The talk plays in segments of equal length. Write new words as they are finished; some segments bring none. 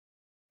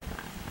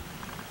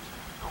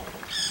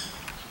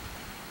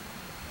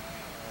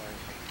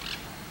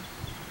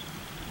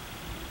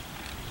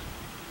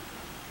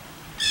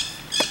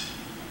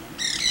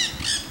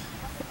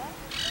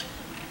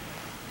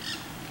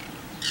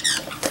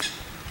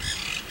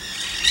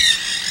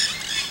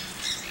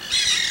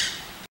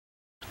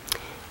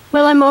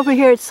Well, I'm over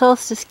here at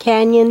Solstice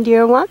Canyon,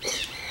 dear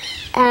ones,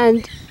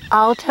 and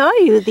I'll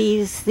tell you,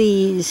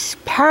 these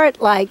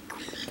parrot-like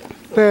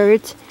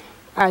birds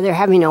they're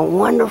having a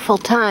wonderful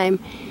time.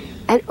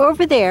 And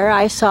over there,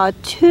 I saw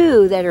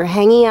two that are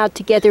hanging out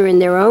together in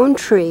their own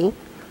tree.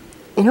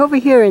 And over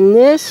here in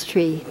this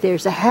tree,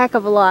 there's a heck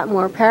of a lot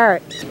more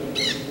parrots.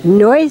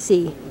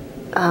 Noisy,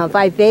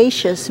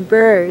 vivacious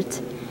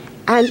birds.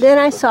 And then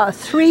I saw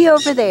three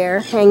over there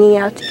hanging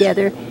out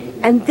together.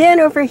 And then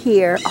over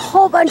here, a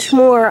whole bunch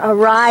more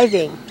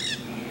arriving.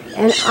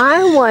 And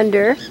I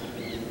wonder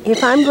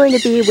if I'm going to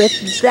be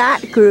with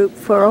that group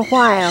for a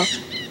while.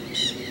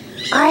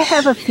 I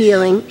have a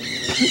feeling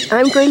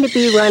I'm going to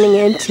be running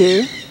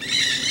into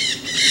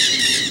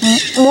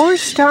more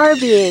star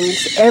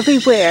beings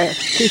everywhere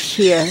this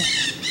year.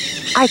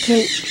 I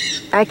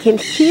can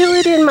feel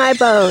it in my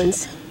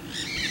bones.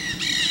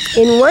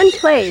 In one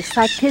place,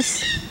 like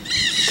this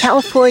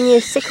California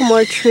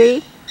sycamore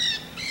tree,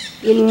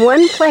 in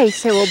one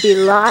place there will be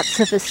lots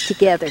of us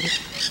together.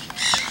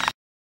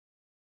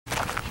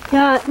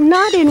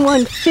 Not in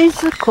one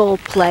physical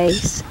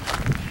place,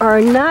 or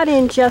not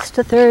in just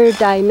a third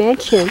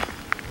dimension,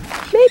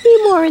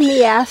 maybe more in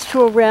the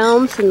astral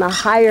realms and the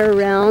higher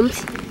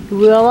realms.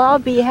 We'll all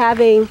be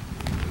having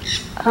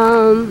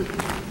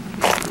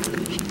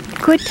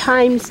good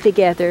times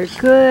together,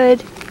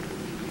 good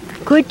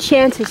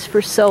chances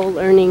for soul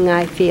learning,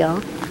 I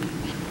feel.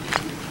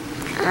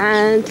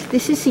 And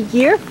this is a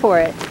year for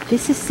it.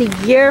 This is a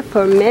year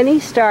for many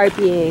star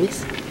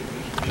beings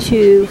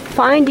to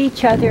find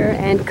each other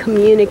and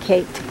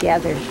communicate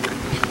together.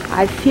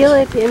 I feel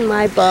it in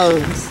my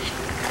bones.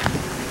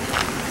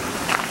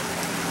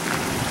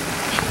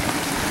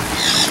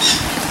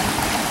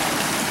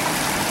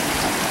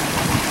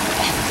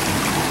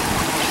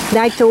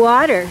 Like the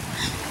water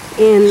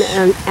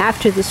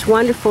after this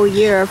wonderful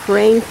year of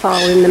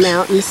rainfall in the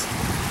mountains,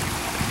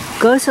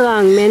 goes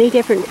along many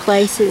different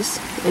places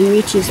and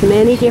reaches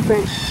many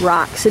different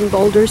rocks and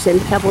boulders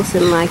and pebbles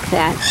and like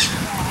that.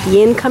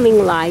 The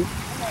incoming light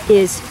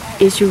is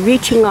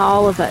reaching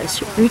all of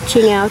us,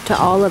 reaching out to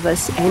all of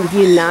us and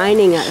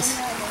uniting us.